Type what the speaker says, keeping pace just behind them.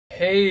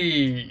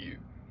Hey,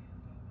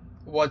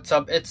 what's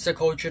up? It's the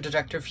Culture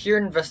Detective here,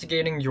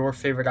 investigating your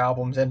favorite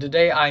albums, and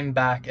today I'm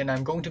back and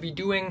I'm going to be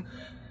doing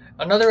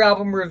another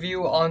album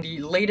review on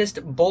the latest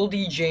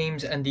Boldy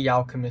James and the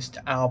Alchemist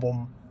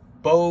album,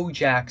 Bo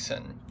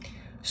Jackson.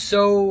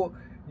 So,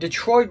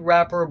 Detroit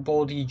rapper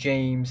Boldy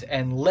James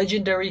and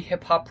legendary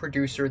hip-hop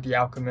producer The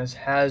Alchemist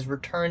has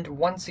returned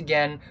once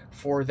again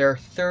for their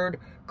third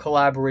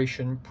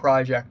collaboration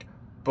project,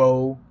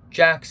 Bo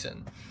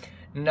Jackson.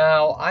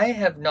 Now, I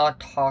have not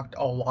talked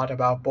a lot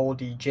about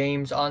Boldy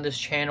James on this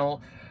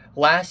channel.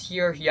 Last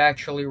year, he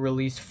actually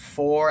released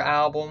 4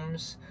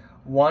 albums.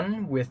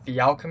 One with The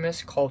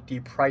Alchemist called The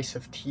Price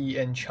of Tea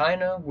in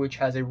China, which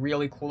has a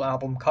really cool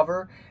album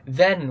cover.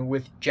 Then,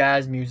 with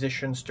jazz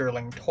musician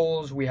Sterling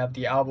Tolles, we have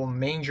the album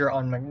Manger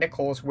on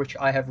McNichols, which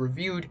I have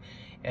reviewed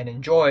and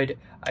enjoyed.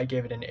 I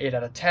gave it an 8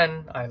 out of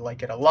 10. I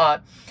like it a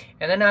lot.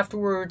 And then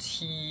afterwards,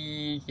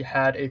 he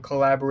had a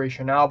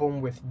collaboration album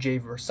with Jay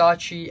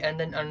Versace, and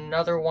then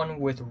another one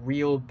with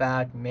Real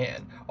Bad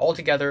Man.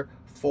 Altogether,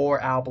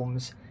 4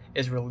 albums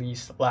is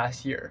released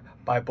last year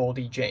by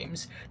Boldy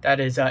James. That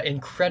is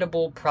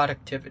incredible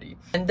productivity.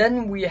 And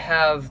then we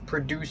have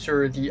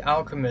producer The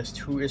Alchemist,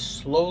 who is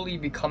slowly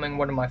becoming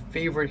one of my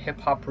favorite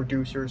hip-hop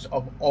producers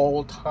of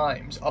all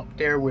times, up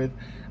there with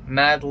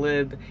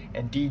Madlib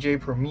and DJ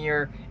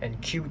Premier and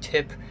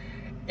Q-Tip.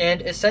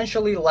 And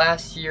essentially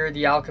last year,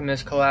 The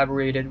Alchemist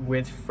collaborated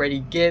with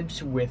Freddie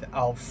Gibbs with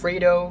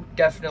Alfredo,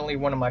 definitely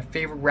one of my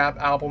favorite rap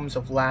albums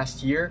of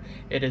last year.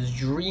 It is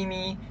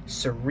dreamy,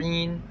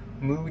 serene,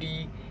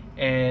 moody,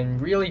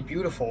 and really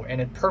beautiful,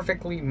 and it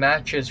perfectly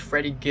matches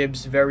Freddie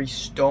Gibbs' very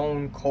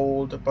stone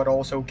cold but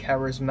also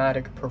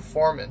charismatic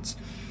performance.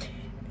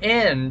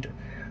 And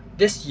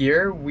this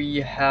year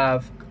we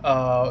have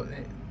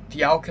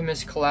The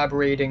Alchemist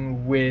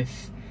collaborating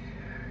with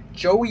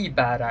Joey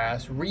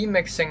Badass,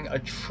 remixing a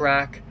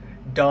track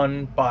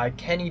done by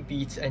Kenny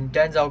Beats and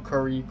Denzel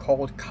Curry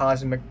called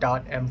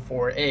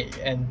Cosmic.M4A,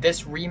 and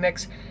this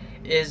remix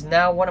is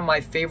now one of my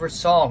favorite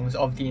songs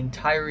of the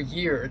entire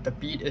year. The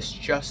beat is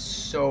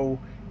just so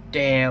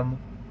damn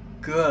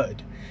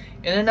good.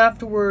 And then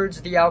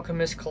afterwards, The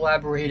Alchemist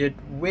collaborated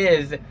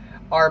with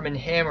Arm &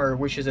 Hammer,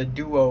 which is a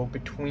duo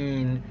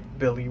between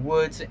Billy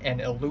Woods and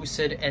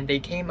Elucid, and they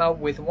came out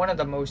with one of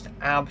the most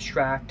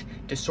abstract,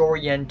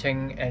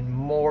 disorienting, and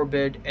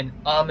morbid and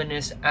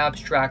ominous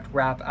abstract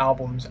rap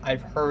albums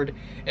I've heard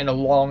in a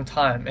long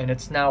time, and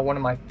it's now one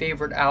of my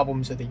favorite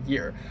albums of the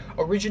year.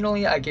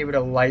 Originally, I gave it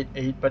a light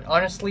 8, but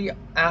honestly,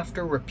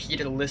 after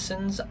repeated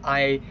listens,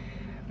 I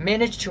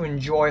managed to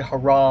enjoy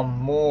Haram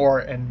more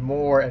and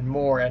more and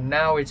more, and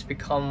now it's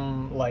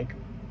become like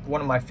one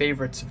of my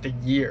favorites of the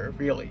year,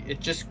 really.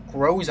 It just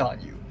grows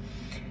on you.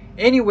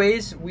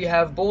 Anyways, we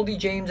have Boldy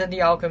James and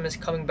The Alchemist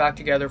coming back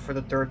together for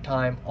the 3rd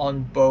time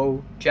on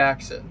Bo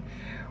Jackson.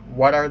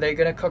 What are they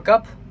gonna cook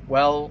up?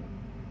 Well,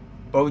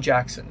 Bo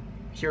Jackson.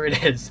 Here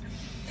it is.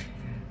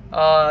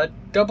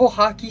 Double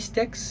Hockey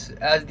Sticks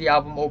as the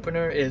album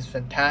opener is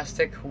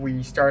fantastic.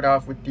 We start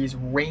off with these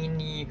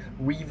rainy,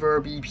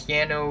 reverby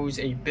pianos,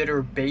 a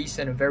bitter bass,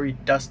 and a very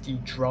dusty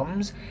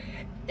drums.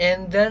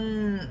 And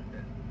then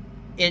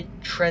it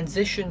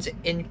transitions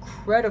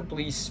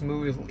incredibly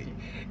smoothly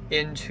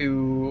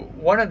into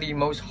one of the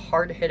most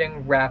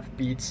hard-hitting rap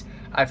beats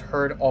I've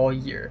heard all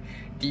year.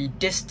 The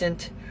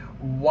distant,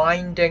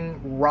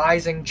 winding,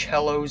 rising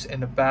cellos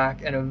in the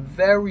back, and a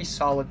very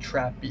solid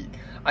trap beat.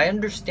 I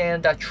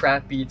understand that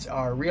trap beats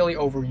are really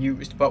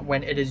overused, but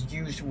when it is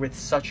used with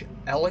such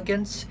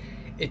elegance,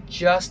 it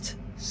just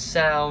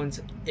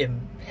sounds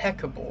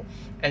impeccable.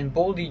 And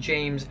Boldy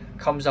James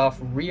comes off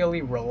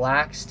really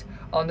relaxed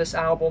on this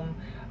album.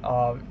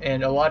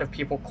 And a lot of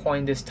people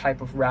coin this type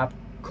of rap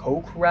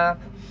coke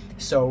rap,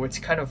 so it's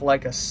kind of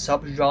like a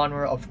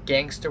subgenre of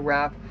gangsta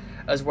rap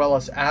as well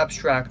as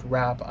abstract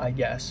rap, I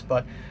guess.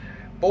 But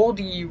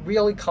Boldy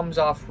really comes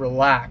off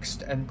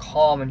relaxed and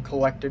calm and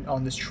collected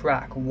on this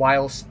track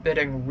while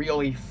spitting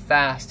really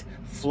fast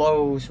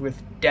flows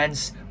with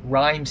dense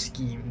rhyme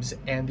schemes,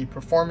 and the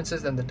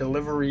performances and the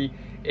delivery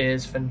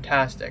is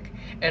fantastic.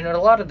 And a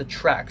lot of the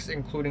tracks,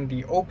 including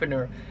the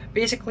opener,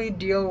 basically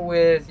deal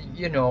with,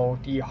 you know,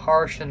 the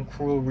harsh and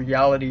cruel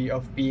reality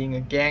of being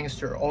a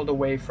gangster, all the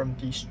way from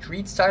the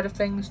street side of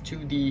things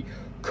to the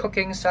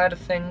cooking side of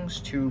things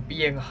to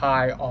being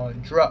high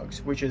on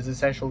drugs, which is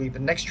essentially the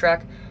next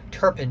track,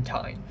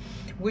 Turpentine,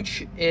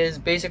 which is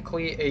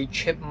basically a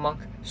chipmunk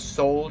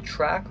soul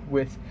track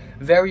with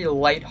very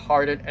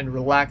light-hearted and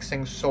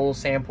relaxing soul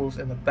samples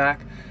in the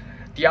back.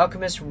 The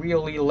Alchemist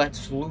really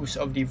lets loose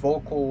of the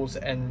vocals,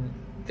 and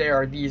there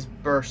are these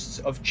bursts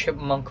of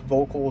chipmunk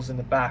vocals in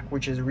the back,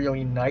 which is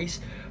really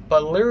nice.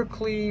 But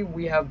lyrically,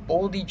 we have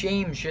Boldy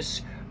James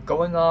just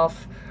going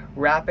off,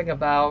 rapping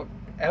about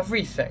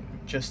everything,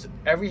 just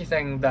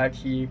everything that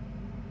he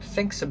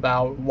thinks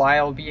about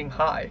while being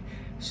high.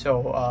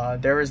 So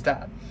there is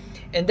that.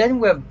 And then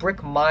we have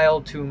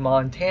Brickmile to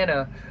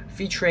Montana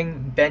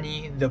featuring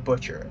Benny the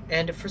Butcher.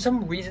 And for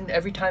some reason,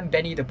 every time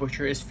Benny the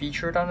Butcher is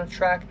featured on a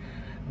track,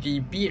 the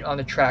beat on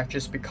the track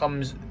just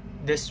becomes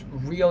this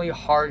really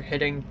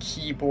hard-hitting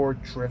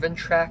keyboard-driven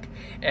track,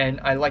 and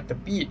I like the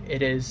beat.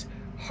 It is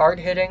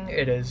hard-hitting,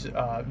 it is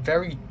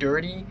very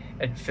dirty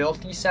and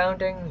filthy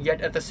sounding,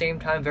 yet at the same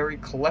time very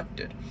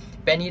collected.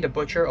 Benny the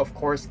Butcher, of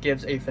course,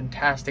 gives a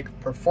fantastic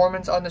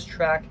performance on this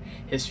track.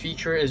 His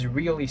feature is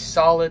really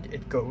solid,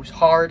 it goes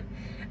hard.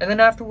 And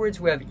then afterwards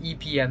we have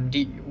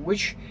EPMD,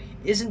 which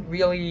isn't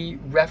really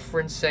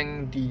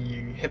referencing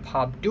the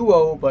hip-hop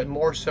duo, but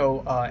more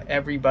so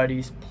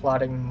Everybody's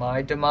Plotting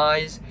My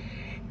Demise.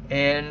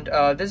 And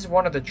this is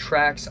one of the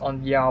tracks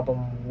on the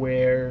album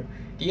where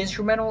the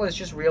instrumental is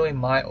just really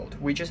mild.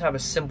 We just have a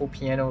simple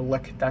piano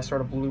lick that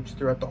sort of loops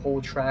throughout the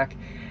whole track,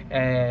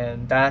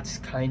 and that's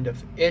kind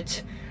of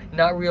it.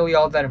 Not really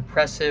all that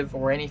impressive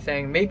or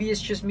anything. Maybe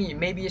it's just me,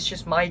 maybe it's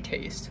just my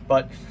taste,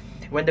 but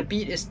when the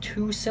beat is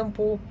too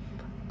simple,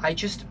 I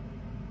just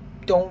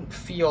don't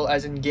feel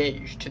as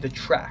engaged to the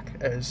track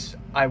as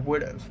I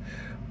would have.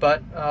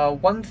 But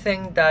one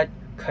thing that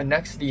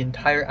connects the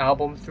entire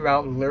album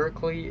throughout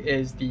lyrically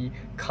is the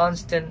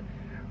constant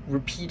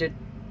repeated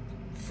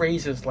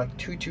phrases like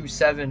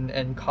 227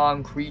 and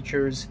calm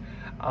creatures.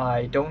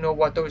 I don't know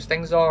what those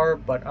things are,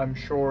 but I'm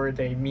sure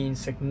they mean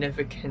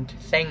significant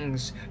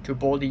things to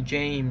Boldy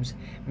James,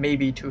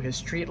 maybe to his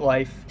street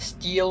life.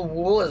 Steel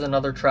Wool is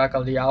another track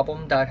of the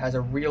album that has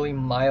a really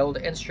mild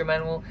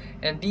instrumental,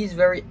 and these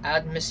very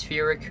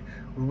atmospheric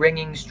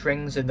ringing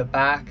strings in the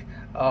back.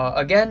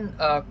 Again,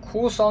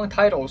 cool song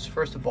titles,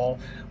 first of all.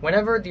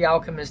 Whenever The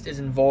Alchemist is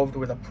involved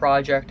with a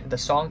project, the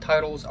song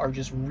titles are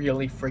just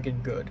really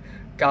friggin' good.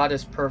 God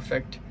is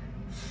Perfect,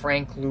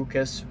 Frank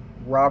Lucas,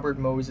 Robert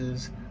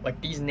Moses, like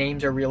these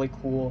names are really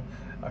cool.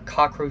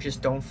 Cockroaches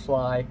Don't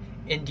Fly,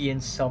 Indian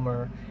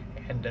Summer,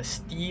 and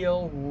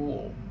Steel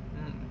Wool.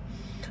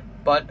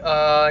 But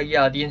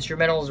yeah, the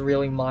instrumental is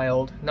really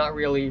mild, not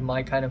really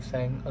my kind of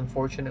thing,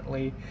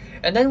 unfortunately.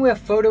 And then we have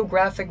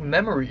Photographic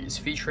Memories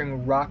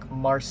featuring Rock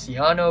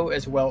Marciano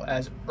as well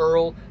as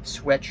Earl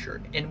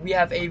Sweatshirt. And we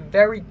have a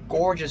very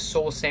gorgeous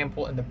soul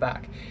sample in the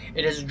back.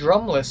 It is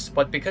drumless,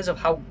 but because of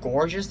how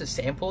gorgeous the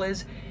sample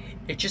is,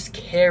 it just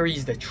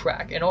carries the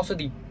track, and also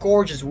the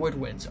gorgeous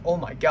woodwinds. Oh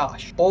my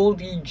gosh.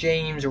 Boldy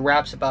James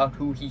raps about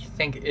who he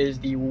think is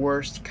the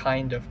worst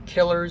kind of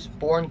killers,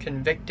 born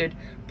convicted,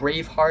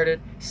 brave-hearted,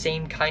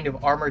 same kind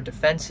of armored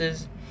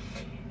defenses.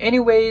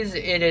 Anyways,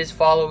 it is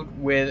followed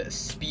with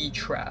Speed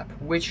Trap,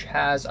 which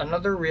has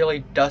another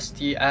really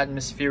dusty,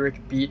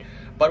 atmospheric beat.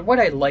 But what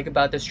I like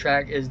about this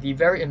track is the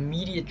very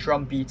immediate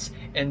drum beats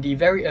and the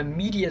very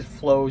immediate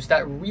flows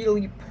that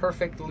really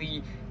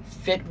perfectly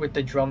fit with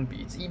the drum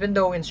beats. Even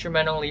though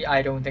instrumentally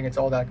I don't think it's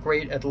all that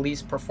great, at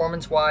least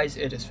performance-wise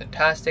it is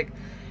fantastic.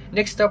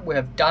 Next up we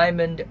have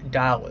Diamond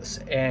Dallas,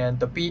 and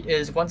the beat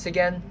is once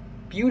again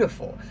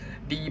beautiful.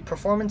 The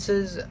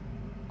performances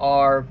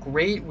are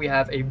great. We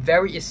have a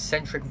very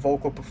eccentric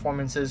vocal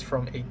performances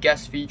from a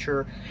guest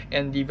feature,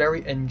 and the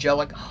very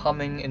angelic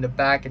humming in the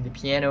back and the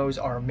pianos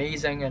are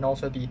amazing, and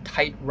also the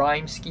tight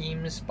rhyme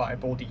schemes by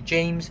Boldy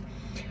James.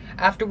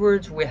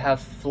 Afterwards we have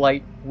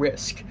Flight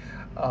Risk,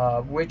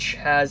 which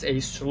has a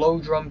slow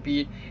drum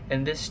beat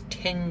and this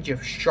tinge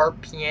of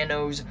sharp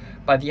pianos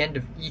by the end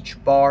of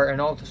each bar,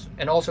 and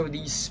also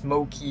these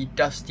smoky,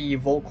 dusty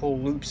vocal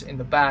loops in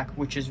the back,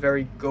 which is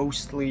very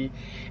ghostly.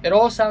 It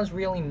all sounds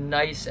really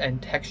nice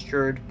and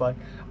textured, but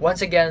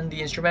once again,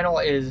 the instrumental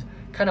is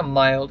kind of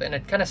mild and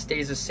it kind of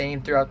stays the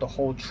same throughout the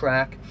whole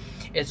track.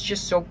 It's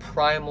just so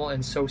primal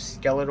and so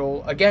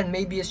skeletal. Again,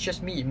 maybe it's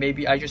just me.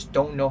 Maybe I just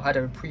don't know how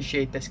to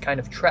appreciate this kind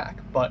of track,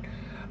 but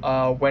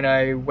when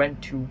I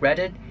went to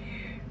Reddit,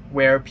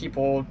 where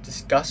people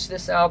discuss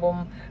this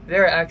album,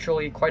 there are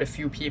actually quite a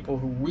few people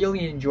who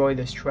really enjoy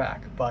this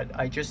track, but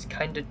I just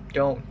kind of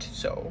don't,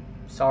 so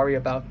sorry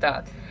about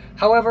that.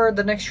 However,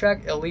 the next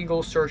track,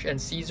 Illegal Search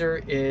and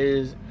Seizure,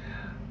 is,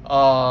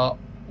 wow.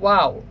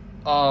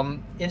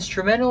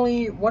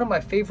 Instrumentally, one of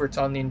my favorites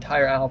on the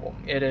entire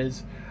album. It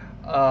is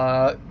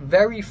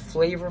very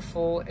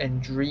flavorful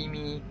and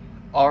dreamy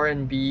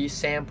R&B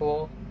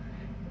sample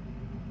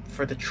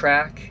for the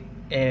track,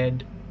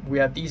 and we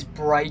have these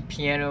bright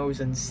pianos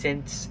and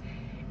synths,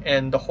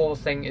 and the whole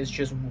thing is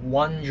just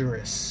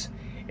wondrous.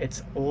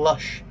 It's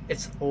lush,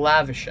 it's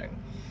lavishing.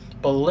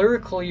 But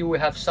lyrically, we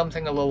have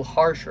something a little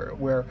harsher,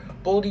 where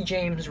Boldy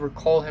James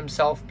recall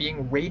himself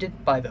being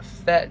raided by the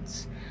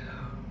feds,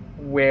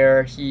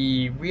 where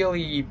he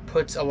really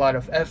puts a lot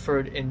of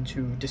effort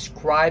into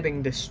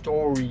describing the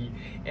story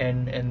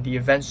and the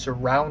events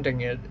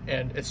surrounding it,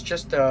 and it's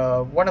just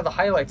one of the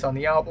highlights on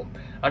the album.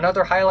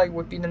 Another highlight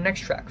would be the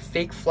next track,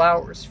 Fake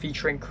Flowers,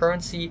 featuring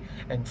Currency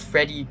and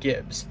Freddie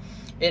Gibbs.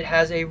 It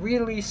has a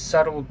really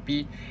subtle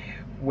beat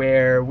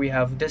where we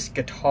have this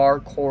guitar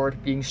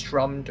chord being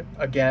strummed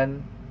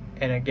again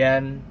and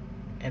again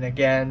and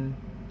again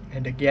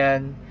and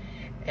again,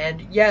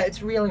 and yeah,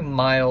 it's really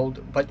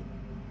mild, but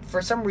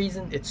for some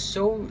reason it's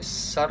so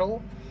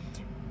subtle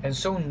and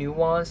so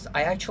nuanced.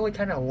 I actually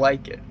kind of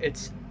like it.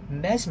 It's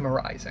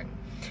mesmerizing.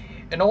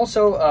 And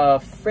also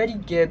Freddie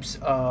Gibbs,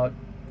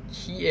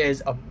 he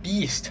is a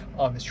beast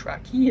on this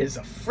track. He is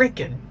a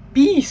freaking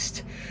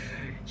beast.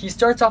 he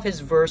starts off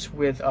his verse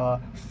with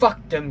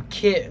fuck them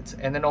kids,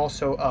 and then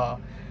also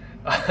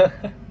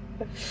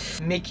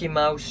Mickey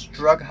Mouse,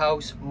 drug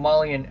house,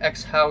 Molly and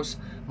X house,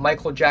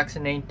 Michael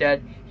Jackson ain't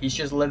dead, he's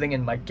just living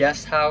in my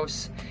guest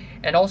house.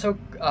 And also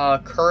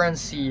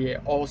Currency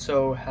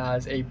also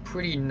has a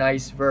pretty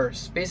nice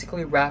verse,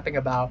 basically rapping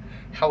about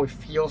how it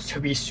feels to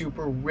be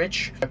super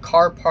rich. The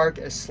car park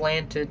is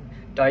slanted,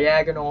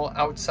 diagonal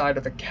outside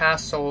of the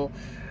castle,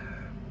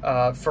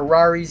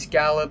 Ferraris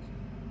gallop,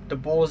 the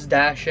bulls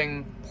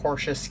dashing,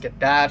 Porsche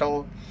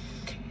skedaddle.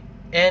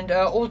 And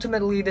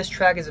ultimately this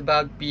track is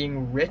about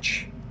being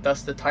rich,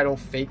 thus the title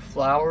Fake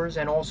Flowers.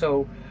 And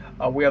also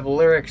we have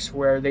lyrics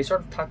where they sort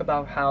of talk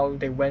about how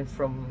they went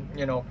from,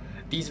 you know,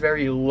 these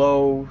very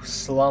low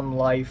slum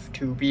life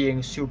to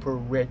being super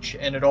rich,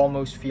 and it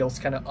almost feels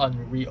kind of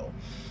unreal.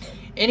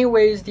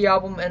 Anyways, the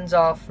album ends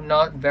off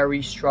not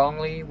very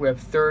strongly with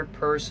Third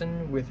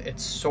Person with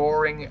its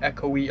soaring,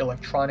 echoey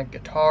electronic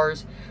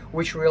guitars,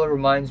 which really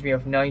reminds me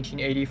of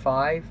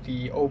 1985,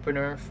 the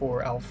opener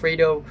for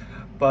Alfredo.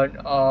 But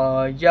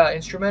yeah,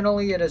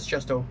 instrumentally it is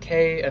just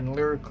okay, and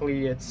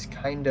lyrically it's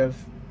kind of,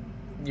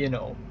 you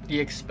know, the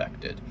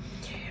expected.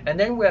 And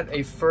then we have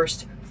a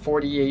First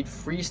 48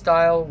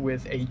 freestyle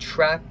with a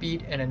trap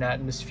beat and an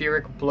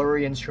atmospheric,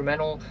 blurry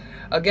instrumental.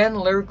 Again,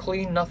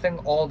 lyrically, nothing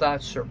all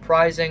that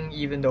surprising,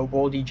 even though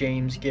Boldy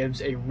James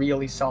gives a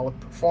really solid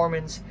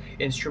performance.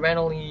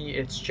 Instrumentally,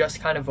 it's just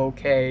kind of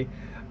okay.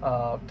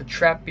 The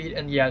trap beat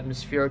and the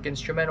atmospheric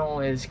instrumental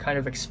is kind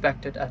of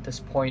expected at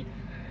this point.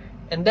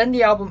 And then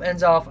the album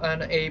ends off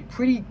on a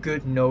pretty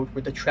good note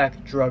with the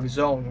track Drug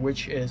Zone,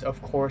 which is,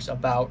 of course,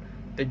 about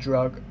the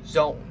drug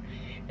zone.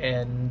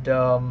 And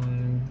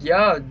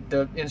yeah,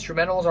 the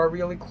instrumentals are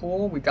really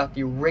cool. We got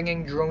the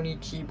ringing droney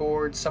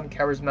keyboard, some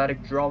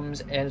charismatic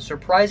drums, and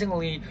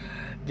surprisingly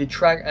the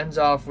track ends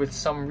off with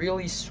some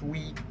really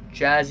sweet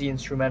jazzy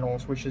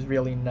instrumentals, which is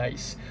really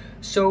nice.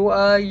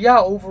 So yeah,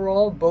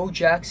 overall Bo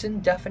Jackson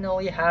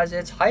definitely has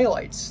its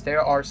highlights.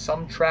 There are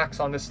some tracks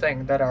on this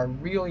thing that are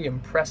really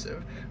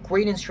impressive.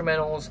 Great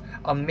instrumentals,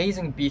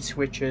 amazing beat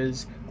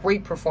switches,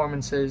 great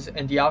performances,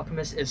 and The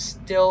Alchemist is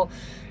still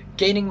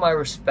gaining my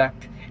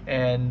respect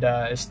and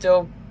is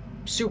still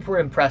super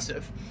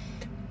impressive.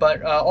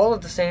 But all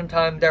at the same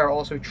time, there are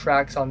also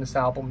tracks on this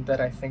album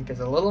that I think is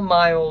a little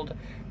mild,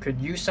 could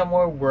use some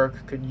more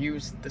work, could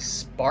use the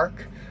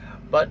spark,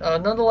 but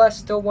nonetheless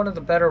still one of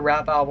the better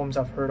rap albums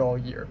I've heard all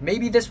year.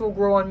 Maybe this will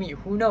grow on me,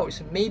 who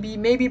knows?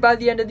 Maybe by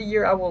the end of the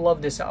year I will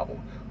love this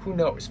album, who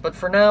knows? But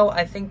for now,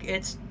 I think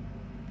it's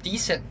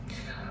decent.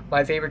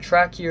 My favorite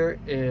track here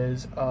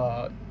is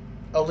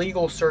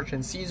Illegal Search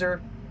and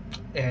Seizure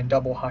and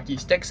Double Hockey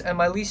Sticks, and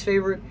my least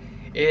favorite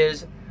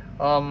is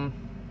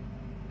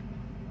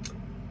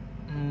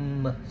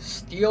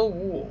Steel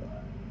Wool.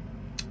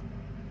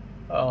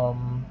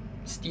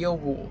 Steel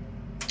Wool.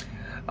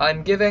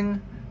 I'm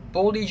giving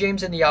Boldy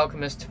James and The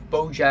Alchemist,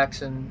 Bo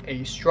Jackson,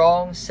 a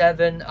strong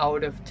 7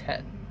 out of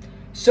 10.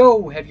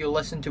 So, have you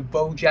listened to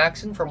Bo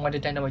Jackson? From 1 to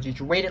 10, how much did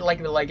you rate it? Like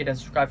if you like it, and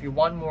subscribe if you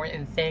want more,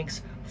 and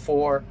thanks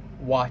for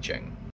watching.